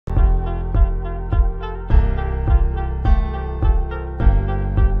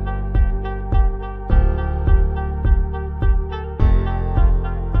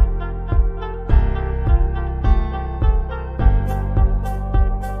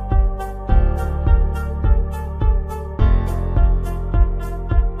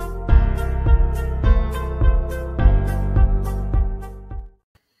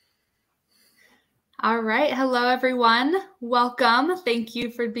right. Hello, everyone. Welcome. Thank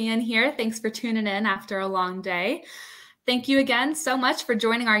you for being here. Thanks for tuning in after a long day. Thank you again so much for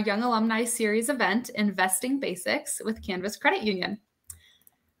joining our Young Alumni Series event, Investing Basics with Canvas Credit Union.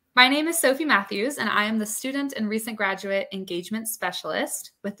 My name is Sophie Matthews, and I am the Student and Recent Graduate Engagement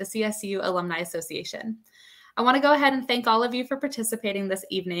Specialist with the CSU Alumni Association. I want to go ahead and thank all of you for participating this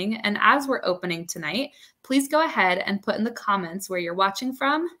evening. And as we're opening tonight, please go ahead and put in the comments where you're watching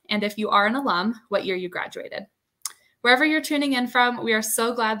from, and if you are an alum, what year you graduated. Wherever you're tuning in from, we are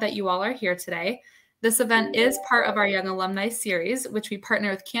so glad that you all are here today. This event is part of our Young Alumni Series, which we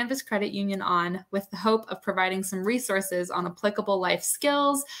partner with Canvas Credit Union on with the hope of providing some resources on applicable life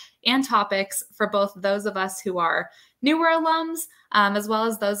skills and topics for both those of us who are newer alums, as well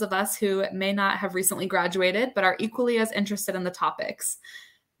as those of us who may not have recently graduated, but are equally as interested in the topics.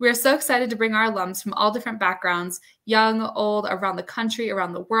 We are so excited to bring our alums from all different backgrounds, young, old, around the country,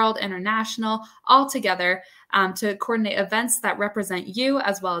 around the world, international, all together to coordinate events that represent you,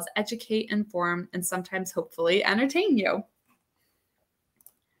 as well as educate, inform, and sometimes hopefully entertain you.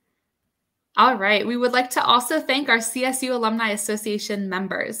 All right, we would like to also thank our CSU Alumni Association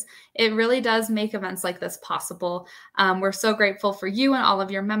members. It really does make events like this possible. We're so grateful for you and all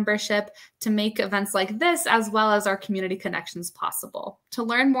of your membership to make events like this, as well as our community connections possible. To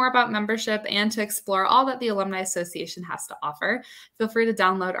learn more about membership and to explore all that the Alumni Association has to offer, feel free to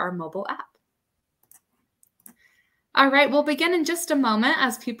download our mobile app. All right, we'll begin in just a moment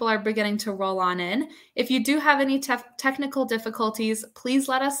as people are beginning to roll on in. If you do have any technical difficulties, please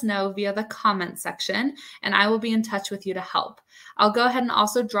let us know via the comment section, and I will be in touch with you to help. I'll go ahead and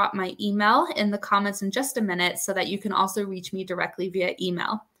also drop my email in the comments in just a minute so that you can also reach me directly via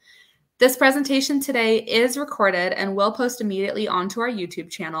email. This presentation today is recorded and will post immediately onto our YouTube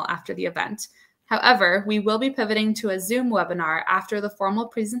channel after the event. However, we will be pivoting to a Zoom webinar after the formal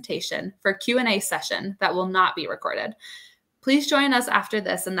presentation for a Q&A session that will not be recorded. Please join us after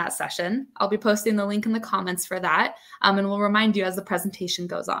this in that session. I'll be posting the link in the comments for that, and we'll remind you as the presentation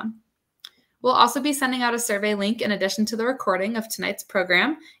goes on. We'll also be sending out a survey link in addition to the recording of tonight's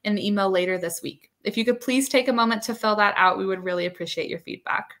program in an email later this week. If you could please take a moment to fill that out, we would really appreciate your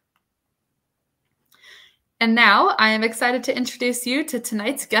feedback. And now I am excited to introduce you to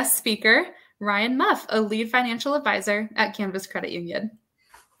tonight's guest speaker, Ryan Muff, a lead financial advisor at Canvas Credit Union.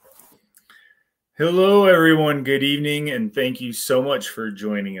 Hello, everyone. Good evening, and thank you so much for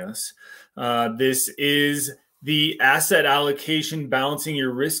joining us. This is the Asset Allocation Balancing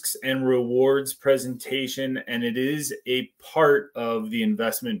Your Risks and Rewards presentation, and it is a part of the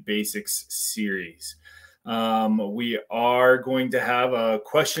Investment Basics series. We are going to have a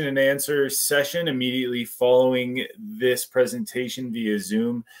question and answer session immediately following this presentation via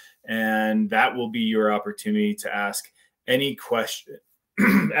Zoom. And that will be your opportunity to ask any question,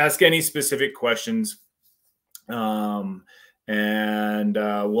 ask any specific questions. We'll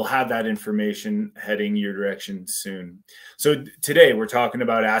have that information heading your direction soon. So today we're talking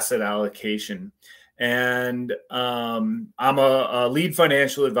about asset allocation. And I'm a lead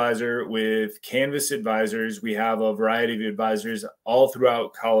financial advisor with Canvas Advisors. We have a variety of advisors all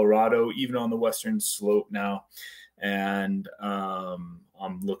throughout Colorado, even on the Western Slope now. And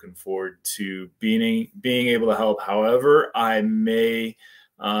I'm looking forward to being able to help however I may,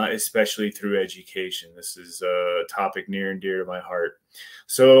 especially through education. This is a topic near and dear to my heart.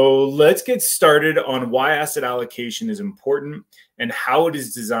 So let's get started on why asset allocation is important and how it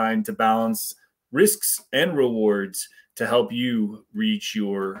is designed to balance risks and rewards to help you reach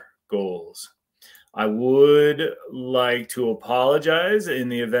your goals. I would like to apologize in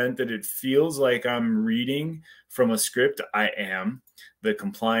the event that it feels like I'm reading from a script. I am. The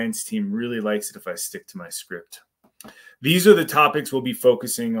compliance team really likes it if I stick to my script. These are the topics we'll be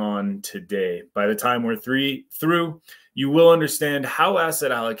focusing on today. By the time we're through, you will understand how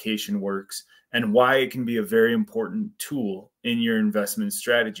asset allocation works and why it can be a very important tool in your investment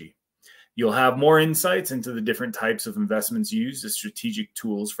strategy. You'll have more insights into the different types of investments used as strategic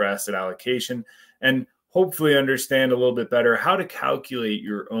tools for asset allocation, and hopefully understand a little bit better how to calculate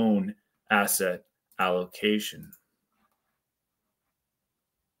your own asset allocation.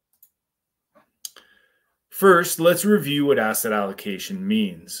 First, let's review what asset allocation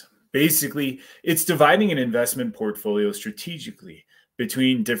means. Basically, it's dividing an investment portfolio strategically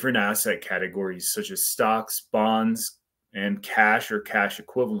between different asset categories such as stocks, bonds, and cash or cash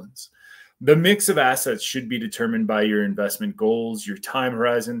equivalents. The mix of assets should be determined by your investment goals, your time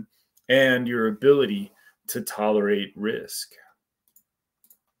horizon, and your ability to tolerate risk.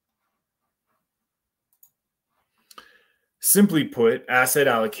 Simply put, asset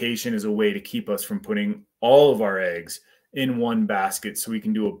allocation is a way to keep us from putting all of our eggs in one basket so we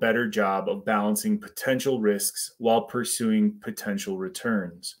can do a better job of balancing potential risks while pursuing potential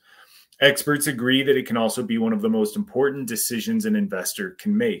returns. Experts agree that it can also be one of the most important decisions an investor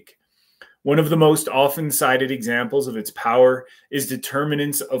can make. One of the most often cited examples of its power is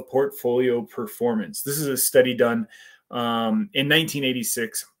determinants of portfolio performance. This is a study done in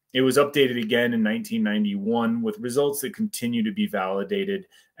 1986. It was updated again in 1991 with results that continue to be validated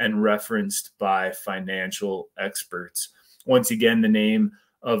and referenced by financial experts. Once again, the name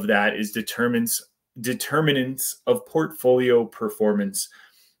of that is determinants of portfolio performance.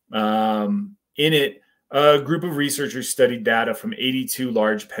 In it, a group of researchers studied data from 82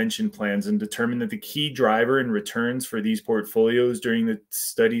 large pension plans and determined that the key driver in returns for these portfolios during the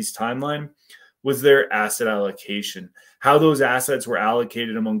study's timeline was their asset allocation. How those assets were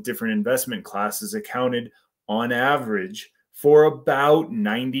allocated among different investment classes accounted, on average, for about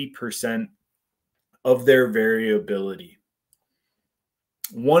 90% of their variability.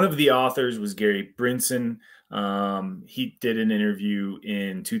 One of the authors was Gary Brinson. He did an interview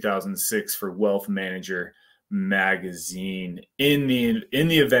in 2006 for Wealth Manager magazine. In the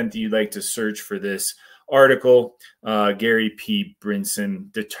event that you'd like to search for this article, Gary P.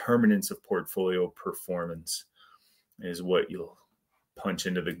 Brinson, Determinants of Portfolio Performance, is what you'll punch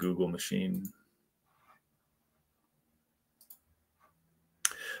into the Google machine.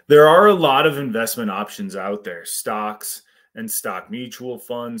 There are a lot of investment options out there: stocks and stock mutual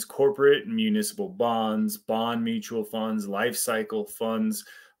funds, corporate and municipal bonds, bond mutual funds, life cycle funds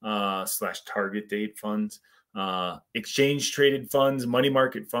 / target date funds, exchange traded funds, money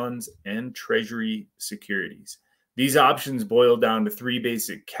market funds, and treasury securities. These options boil down to three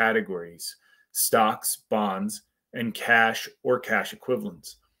basic categories: stocks, bonds, and cash or cash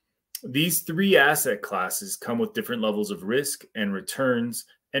equivalents. These three asset classes come with different levels of risk and returns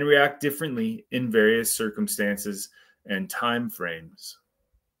and react differently in various circumstances and time frames.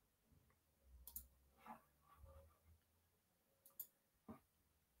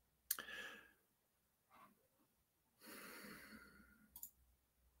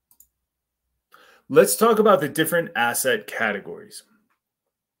 Let's talk about the different asset categories.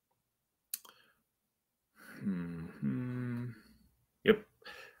 Yep.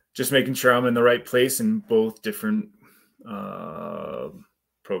 Just making sure I'm in the right place in both different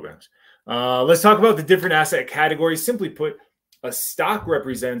programs. Let's talk about the different asset categories. Simply put, a stock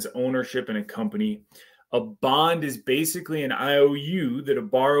represents ownership in a company. A bond is basically an IOU that a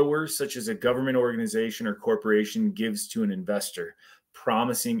borrower, such as a government organization or corporation, gives to an investor,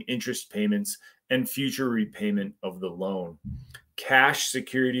 promising interest payments and future repayment of the loan. Cash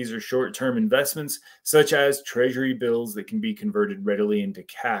securities are short-term investments, such as treasury bills that can be converted readily into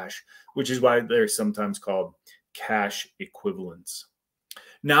cash, which is why they're sometimes called cash equivalents.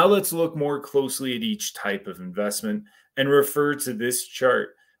 Now let's look more closely at each type of investment and refer to this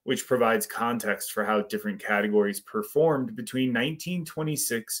chart, which provides context for how different categories performed between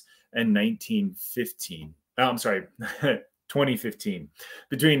 1926 and 2015.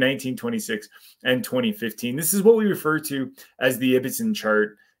 Between 1926 and 2015. This is what we refer to as the Ibbotson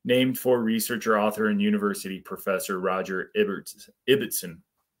chart, named for researcher, author, and university professor Roger Ibbotson.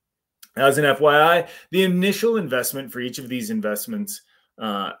 As an FYI, the initial investment for each of these investments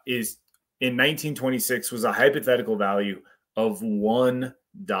is in 1926 was a hypothetical value of $1.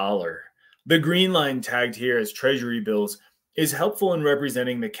 The green line tagged here as treasury bills is helpful in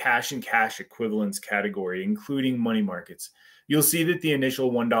representing the cash and cash equivalents category, including money markets. You'll see that the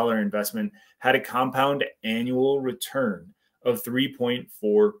initial $1 investment had a compound annual return of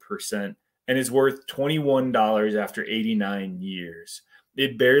 3.4% and is worth $21 after 89 years.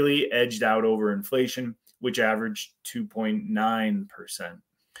 It barely edged out over inflation, which averaged 2.9%.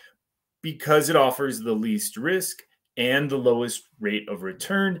 Because it offers the least risk and the lowest rate of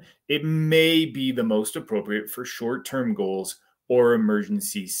return, it may be the most appropriate for short-term goals or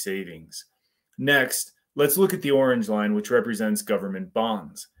emergency savings. Next, let's look at the orange line, which represents government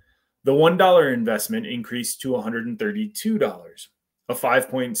bonds. The $1 investment increased to $132, a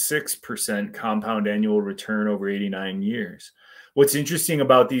 5.6% compound annual return over 89 years. What's interesting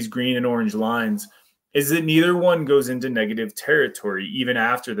about these green and orange lines is that neither one goes into negative territory even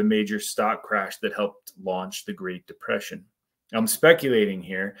after the major stock crash that helped launch the Great Depression. I'm speculating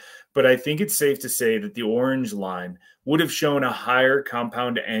here, but I think it's safe to say that the orange line would have shown a higher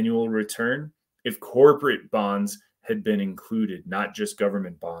compound annual return if corporate bonds had been included, not just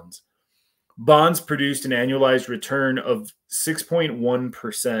government bonds. Bonds produced an annualized return of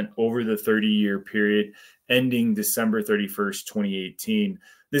 6.1% over the 30-year period ending December 31st, 2018.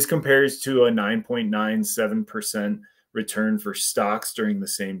 This compares to a 9.97% return for stocks during the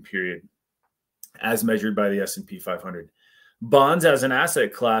same period, as measured by the S&P 500. Bonds as an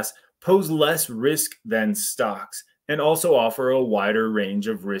asset class pose less risk than stocks and also offer a wider range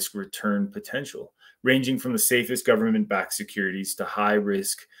of risk return potential, ranging from the safest government-backed securities to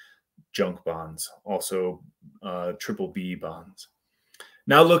high-risk junk bonds, also triple B bonds.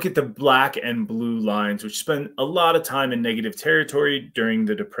 Now look at the black and blue lines, which spent a lot of time in negative territory during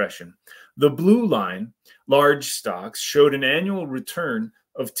the Depression. The blue line, large stocks, showed an annual return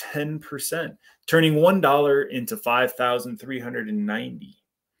of 10%, turning $1 into 5,390.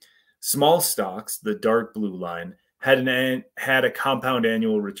 Small stocks, the dark blue line, had a compound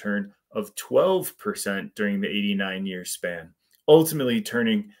annual return of 12% during the 89-year span, ultimately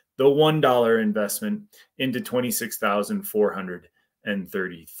turning the $1 investment into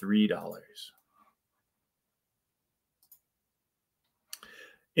 $26,433.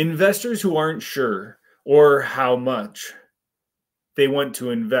 Investors who aren't sure or how much they want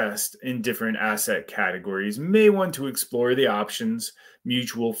to invest in different asset categories may want to explore the options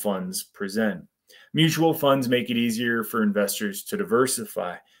mutual funds present. Mutual funds make it easier for investors to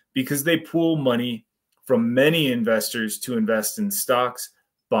diversify because they pool money from many investors to invest in stocks,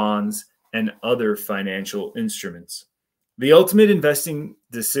 bonds, and other financial instruments. The ultimate investing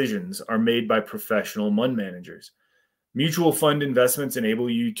decisions are made by professional money managers. Mutual fund investments enable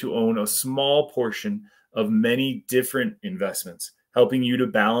you to own a small portion of many different investments, helping you to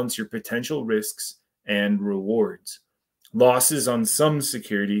balance your potential risks and rewards. Losses on some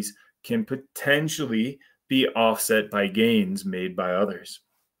securities can potentially be offset by gains made by others.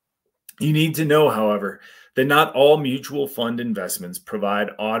 You need to know, however, that not all mutual fund investments provide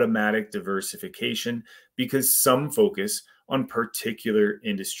automatic diversification because some focus on particular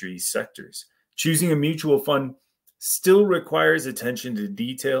industry sectors. Choosing a mutual fund still requires attention to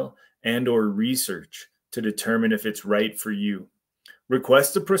detail and/or research to determine if it's right for you.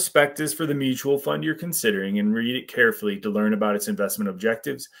 Request a prospectus for the mutual fund you're considering and read it carefully to learn about its investment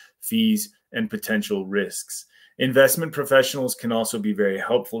objectives, fees, and potential risks. Investment professionals can also be very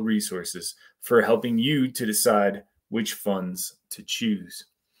helpful resources for helping you to decide which funds to choose.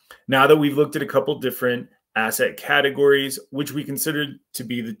 Now that we've looked at a couple different asset categories, which we consider to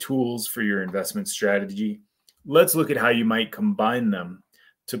be the tools for your investment strategy, let's look at how you might combine them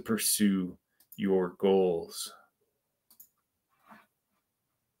to pursue your goals.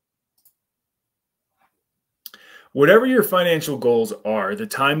 Whatever your financial goals are, the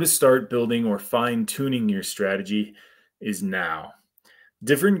time to start building or fine-tuning your strategy is now.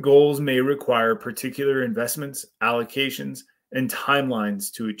 Different goals may require particular investments, allocations, and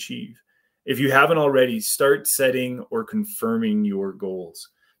timelines to achieve. If you haven't already, start setting or confirming your goals.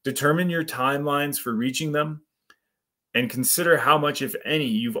 Determine your timelines for reaching them and consider how much, if any,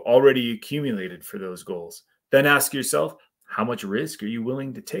 you've already accumulated for those goals. Then ask yourself, how much risk are you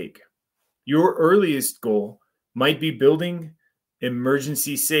willing to take? Your earliest goal might be building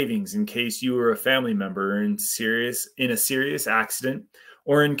emergency savings in case you or a family member are in a serious accident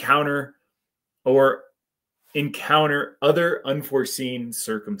or encounter other unforeseen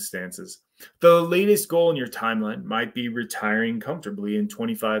circumstances. The latest goal in your timeline might be retiring comfortably in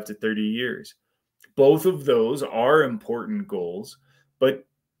 25 to 30 years. Both of those are important goals, but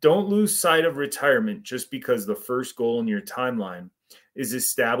don't lose sight of retirement just because the first goal in your timeline is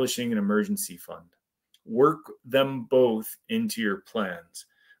establishing an emergency fund. Work them both into your plans.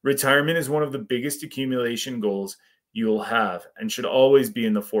 Retirement is one of the biggest accumulation goals you'll have and should always be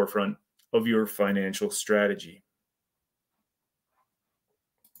in the forefront of your financial strategy.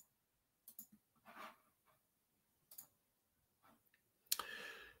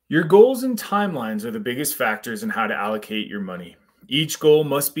 Your goals and timelines are the biggest factors in how to allocate your money. Each goal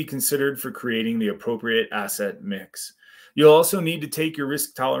must be considered for creating the appropriate asset mix. You'll also need to take your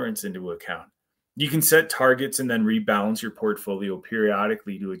risk tolerance into account. You can set targets and then rebalance your portfolio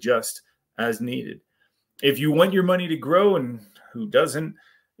periodically to adjust as needed. If you want your money to grow, and who doesn't,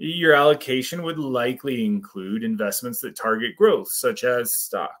 your allocation would likely include investments that target growth, such as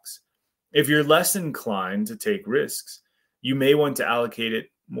stocks. If you're less inclined to take risks, you may want to allocate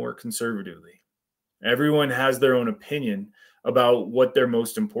it more conservatively. Everyone has their own opinion about what their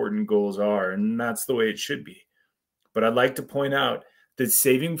most important goals are, and that's the way it should be. But I'd like to point out that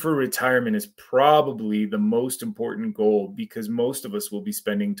saving for retirement is probably the most important goal because most of us will be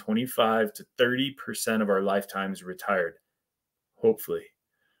spending 25 to 30% of our lifetimes retired, hopefully.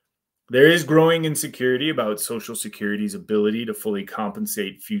 There is growing insecurity about Social Security's ability to fully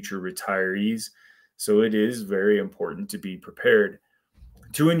compensate future retirees, so it is very important to be prepared.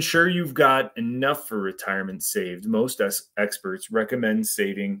 To ensure you've got enough for retirement saved, most experts recommend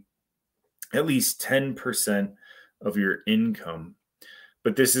saving at least 10% of your income.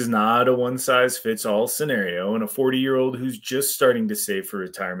 But this is not a one-size-fits-all scenario, and a 40-year-old who's just starting to save for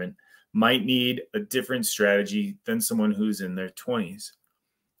retirement might need a different strategy than someone who's in their 20s.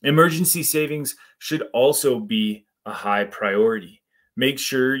 Emergency savings should also be a high priority. Make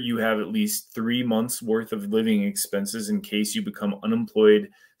sure you have at least 3 months worth of living expenses in case you become unemployed,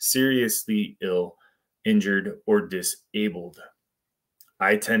 seriously ill, injured, or disabled.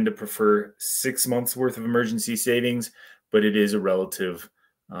 I tend to prefer 6 months worth of emergency savings, but it is a relative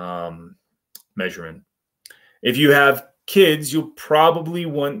measurement. If you have kids, you'll probably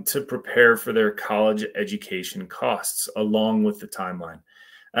want to prepare for their college education costs along with the timeline.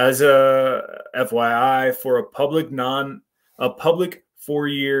 As a FYI, for a public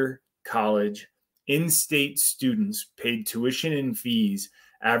 4-year college, in-state students paid tuition and fees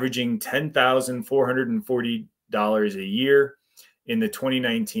averaging $10,440 a year in the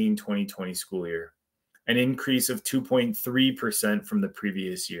 2019-2020 school year, an increase of 2.3% from the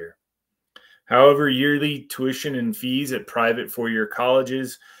previous year. However, yearly tuition and fees at private 4-year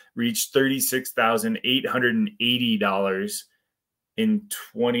colleges reached $36,880 in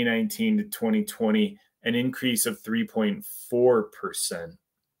 2019 to 2020, an increase of 3.4%.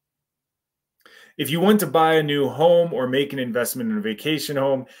 If you want to buy a new home or make an investment in a vacation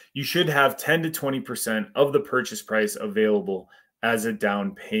home, you should have 10 to 20% of the purchase price available as a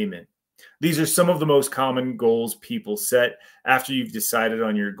down payment. These are some of the most common goals people set. After you've decided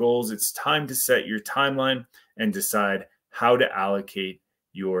on your goals, it's time to set your timeline and decide how to allocate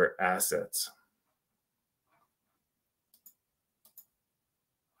your assets.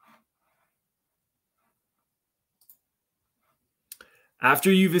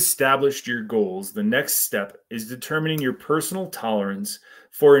 After you've established your goals, the next step is determining your personal tolerance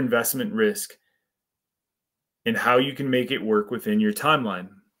for investment risk and how you can make it work within your timeline.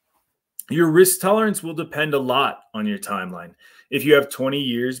 Your risk tolerance will depend a lot on your timeline. If you have 20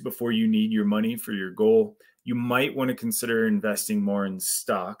 years before you need your money for your goal, you might want to consider investing more in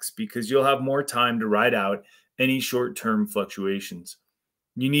stocks because you'll have more time to ride out any short-term fluctuations.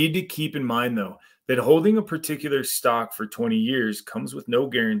 You need to keep in mind, though, that holding a particular stock for 20 years comes with no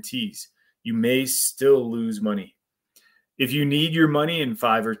guarantees. You may still lose money. If you need your money in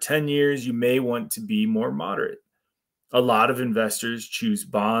 5 or 10 years, you may want to be more moderate. A lot of investors choose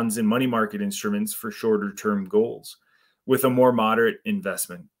bonds and money market instruments for shorter term goals, with a more moderate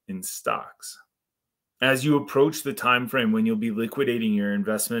investment in stocks. As you approach the time frame when you'll be liquidating your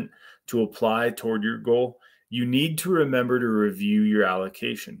investment to apply toward your goal, you need to remember to review your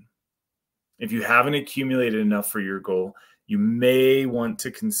allocation. If you haven't accumulated enough for your goal, you may want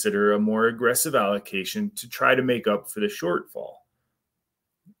to consider a more aggressive allocation to try to make up for the shortfall.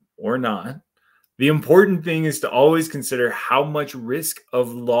 Or not. The important thing is to always consider how much risk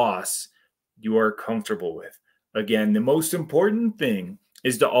of loss you are comfortable with. Again, the most important thing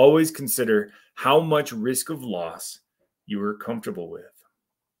is to always consider how much risk of loss you are comfortable with.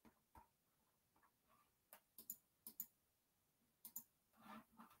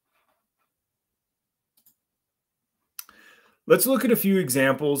 Let's look at a few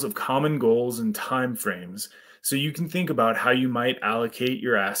examples of common goals and time frames so you can think about how you might allocate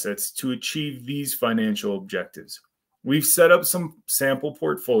your assets to achieve these financial objectives. We've set up some sample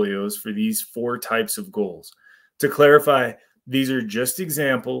portfolios for these 4 types of goals. To clarify, these are just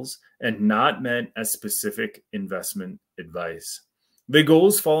examples and not meant as specific investment advice. The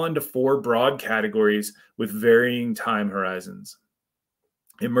goals fall into 4 broad categories with varying time horizons.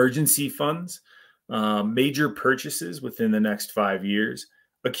 Emergency funds, major purchases within the next 5 years,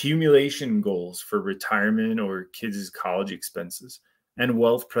 accumulation goals for retirement or kids' college expenses, and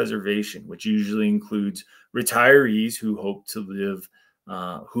wealth preservation, which usually includes retirees who hope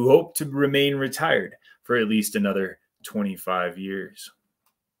to remain retired for at least another 25 years.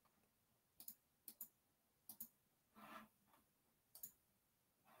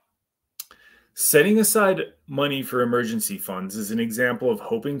 Setting aside money for emergency funds is an example of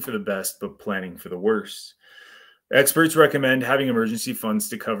hoping for the best but planning for the worst. Experts recommend having emergency funds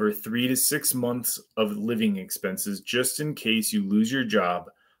to cover 3 to 6 months of living expenses just in case you lose your job,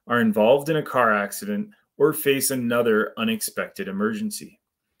 are involved in a car accident, or face another unexpected emergency.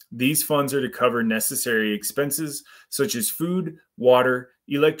 These funds are to cover necessary expenses such as food, water,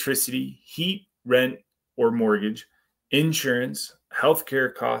 electricity, heat, rent, or mortgage, insurance,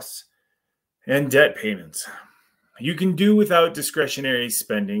 healthcare costs, and debt payments. You can do without discretionary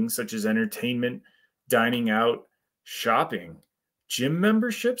spending such as entertainment, dining out, shopping, gym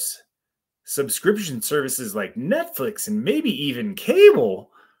memberships, subscription services like Netflix, and maybe even cable.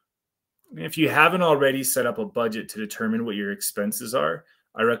 If you haven't already set up a budget to determine what your expenses are,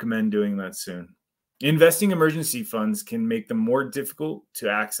 I recommend doing that soon. Investing emergency funds can make them more difficult to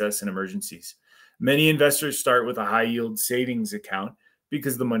access in emergencies. Many investors start with a high-yield savings account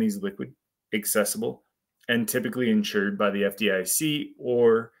because the money is liquid, accessible, and typically insured by the FDIC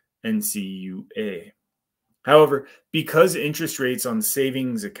or NCUA. However, because interest rates on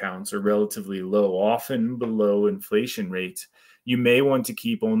savings accounts are relatively low, often below inflation rates, you may want to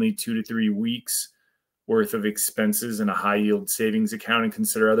keep only 2 to 3 weeks worth of expenses in a high-yield savings account and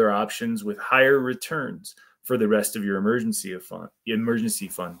consider other options with higher returns for the rest of your emergency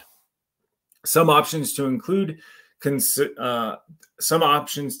fund. Some options to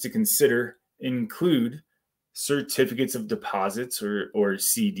consider include certificates of deposits or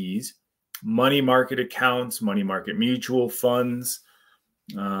CDs, money market accounts, money market mutual funds,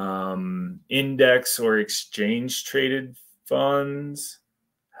 index or exchange traded funds,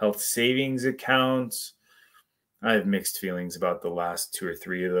 health savings accounts. I have mixed feelings about the last 2 or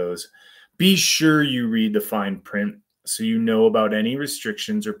 3 of those. Be sure you read the fine print so you know about any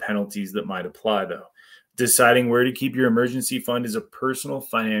restrictions or penalties that might apply, though. Deciding where to keep your emergency fund is a personal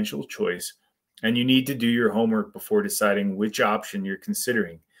financial choice, and you need to do your homework before deciding which option you're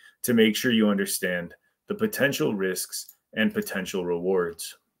considering to make sure you understand the potential risks and potential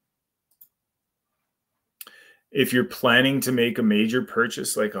rewards. If you're planning to make a major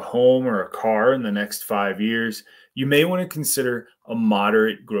purchase like a home or a car in the next 5 years, you may want to consider a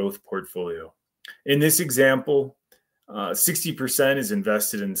moderate growth portfolio. In this example, 60% is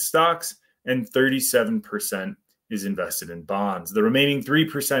invested in stocks and 37% is invested in bonds. The remaining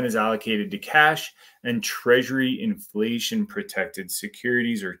 3% is allocated to cash and Treasury inflation protected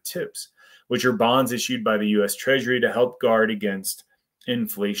securities or TIPS, which are bonds issued by the US Treasury to help guard against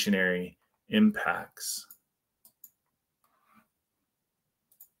inflationary impacts.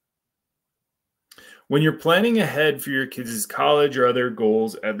 When you're planning ahead for your kids' college or other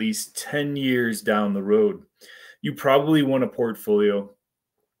goals at least 10 years down the road, you probably want a portfolio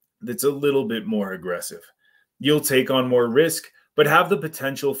that's a little bit more aggressive. You'll take on more risk, but have the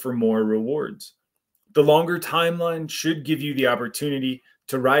potential for more rewards. The longer timeline should give you the opportunity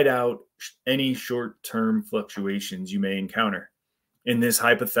to ride out any short-term fluctuations you may encounter. In this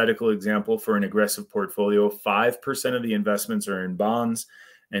hypothetical example for an aggressive portfolio, 5% of the investments are in bonds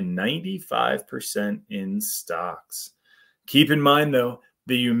and 95% in stocks. Keep in mind, though,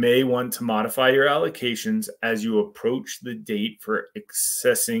 that you may want to modify your allocations as you approach the date for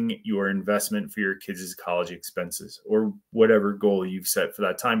accessing your investment for your kids' college expenses or whatever goal you've set for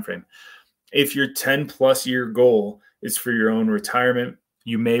that time frame. If your 10+ year goal is for your own retirement,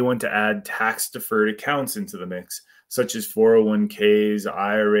 you may want to add tax-deferred accounts into the mix, such as 401ks,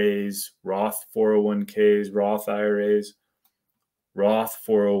 IRAs, Roth 401ks, Roth IRAs, Roth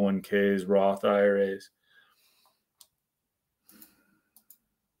 401ks, Roth IRAs.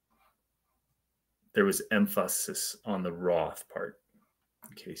 There was emphasis on the Roth part,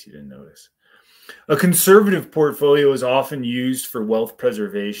 in case you didn't notice. A conservative portfolio is often used for wealth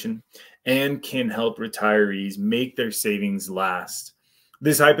preservation and can help retirees make their savings last.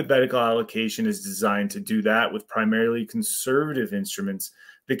 This hypothetical allocation is designed to do that with primarily conservative instruments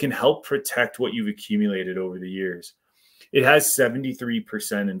that can help protect what you've accumulated over the years. It has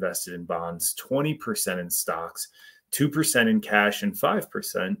 73% invested in bonds, 20% in stocks, 2% in cash, and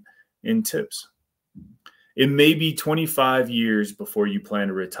 5% in TIPS. It may be 25 years before you plan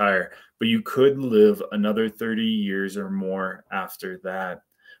to retire, but you could live another 30 years or more after that.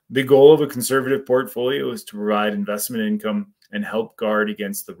 The goal of a conservative portfolio is to provide investment income and help guard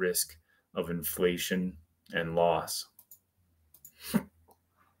against the risk of inflation and loss.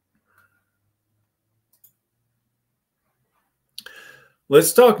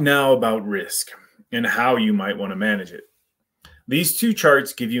 Let's talk now about risk and how you might want to manage it. These two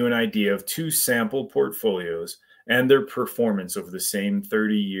charts give you an idea of two sample portfolios and their performance over the same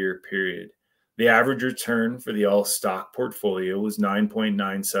 30-year period. The average return for the all-stock portfolio was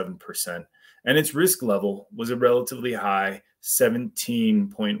 9.97%, and its risk level was a relatively high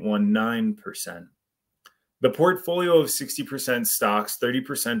 17.19%. The portfolio of 60% stocks,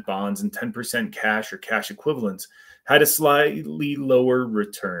 30% bonds, and 10% cash or cash equivalents had a slightly lower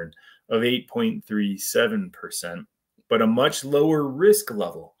return of 8.37%, but a much lower risk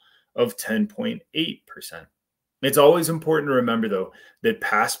level of 10.8%. It's always important to remember, though, that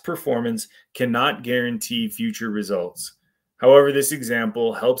past performance cannot guarantee future results. However, this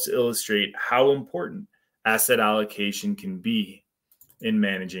example helps illustrate how important asset allocation can be in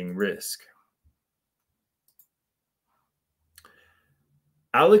managing risk.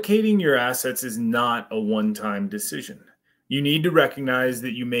 Allocating your assets is not a one-time decision. You need to recognize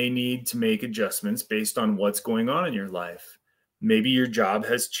that you may need to make adjustments based on what's going on in your life. Maybe your job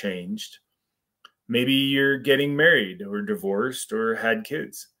has changed. Maybe you're getting married or divorced or had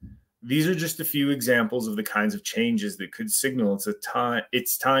kids. These are just a few examples of the kinds of changes that could signal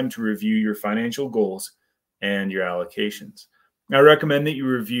it's time to review your financial goals and your allocations. I recommend that you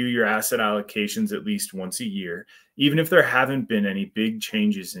review your asset allocations at least once a year, even if there haven't been any big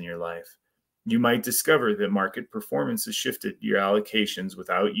changes in your life. You might discover that market performance has shifted your allocations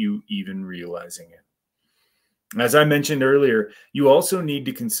without you even realizing it. As I mentioned earlier, you also need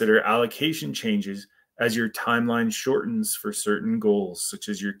to consider allocation changes as your timeline shortens for certain goals, such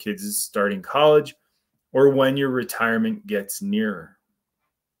as your kids starting college or when your retirement gets nearer.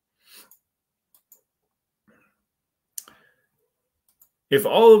 If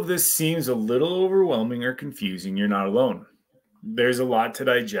all of this seems a little overwhelming or confusing, you're not alone. There's a lot to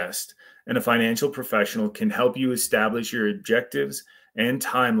digest, and a financial professional can help you establish your objectives and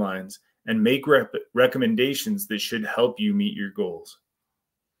timelines and make recommendations that should help you meet your goals.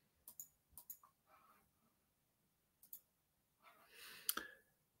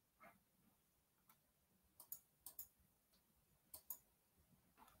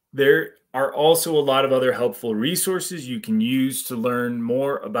 There are also a lot of other helpful resources you can use to learn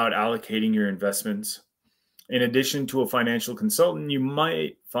more about allocating your investments. In addition to a financial consultant, you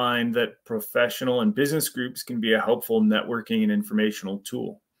might find that professional and business groups can be a helpful networking and informational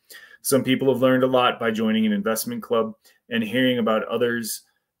tool. Some people have learned a lot by joining an investment club and hearing about others'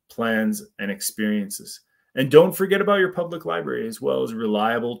 plans and experiences. And don't forget about your public library, as well as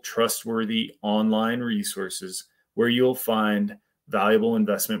reliable, trustworthy online resources where you'll find valuable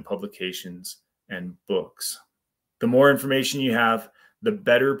investment publications and books. The more information you have, the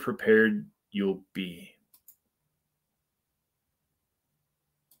better prepared you'll be.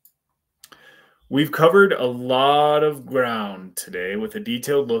 We've covered a lot of ground today with a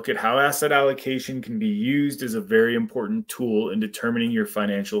detailed look at how asset allocation can be used as a very important tool in determining your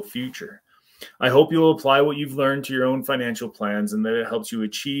financial future. I hope you'll apply what you've learned to your own financial plans and that it helps you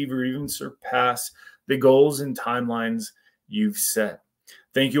achieve or even surpass the goals and timelines you've set.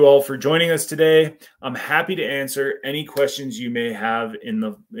 Thank you all for joining us today. I'm happy to answer any questions you may have in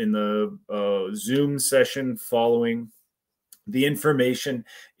the Zoom session following. The information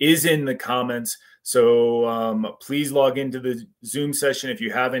is in the comments, so please log into the Zoom session if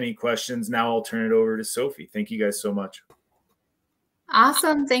you have any questions. Now I'll turn it over to Sophie. Thank you guys so much.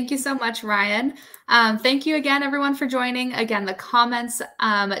 Awesome. Thank you so much, Ryan. Thank you again, everyone, for joining. Again, the comments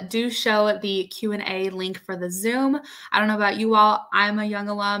do show the Q&A link for the Zoom. I don't know about you all. I'm a young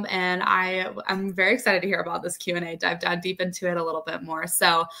alum, and I'm very excited to hear about this Q&A, dive down deep into it a little bit more.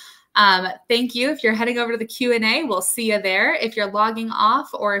 So thank you. If you're heading over to the Q&A, we'll see you there. If you're logging off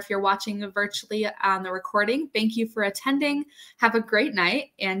or if you're watching virtually on the recording, thank you for attending. Have a great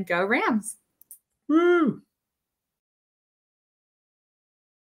night and go Rams. Woo!